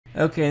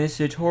Okay, in this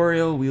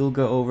tutorial we will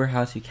go over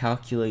how to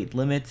calculate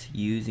limits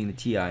using the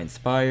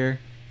TI-nSpire.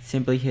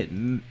 Simply hit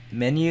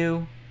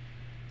menu,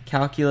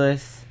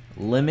 calculus,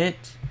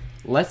 limit.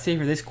 Let's say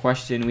for this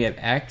question we have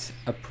x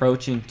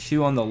approaching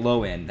 2 on the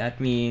low end. That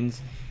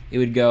means it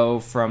would go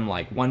from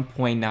like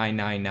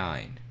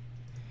 1.999.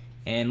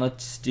 And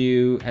let's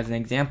do, as an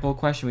example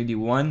question, we do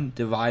 1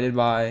 divided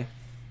by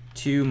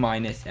 2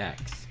 minus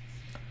x.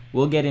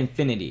 We'll get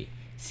infinity.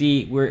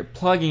 See, we're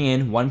plugging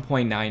in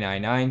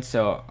 1.999,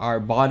 so our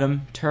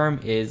bottom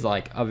term is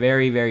like a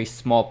very, very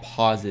small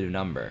positive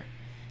number.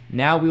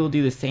 Now we will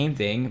do the same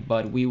thing,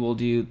 but we will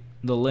do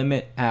the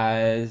limit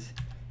as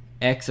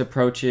x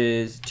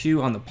approaches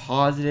 2 on the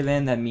positive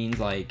end. That means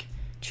like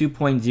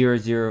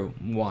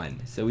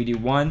 2.001. So we do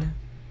 1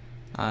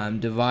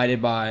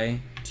 divided by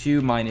 2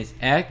 minus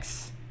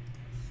x.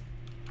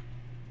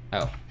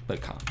 Oh, put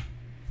a comma.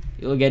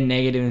 You'll get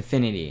negative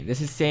infinity.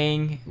 This is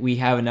saying we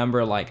have a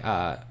number like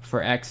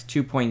for x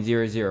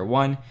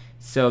 2.001,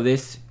 so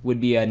this would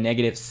be a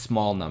negative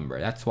small number.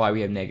 That's why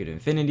we have negative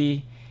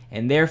infinity,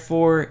 and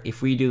therefore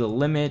if we do the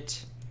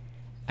limit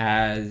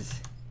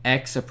as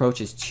x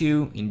approaches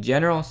 2 in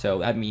general, so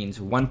that means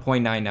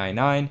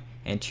 1.999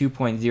 and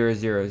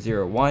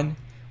 2.0001,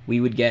 we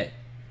would get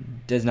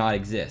does not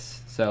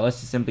exist. So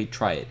let's just simply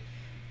try it.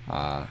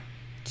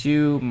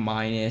 2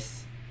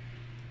 minus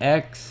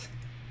x,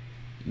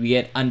 we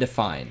get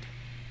undefined.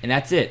 And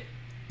that's it.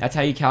 That's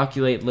how you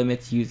calculate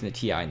limits using the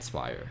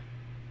TI-nSpire.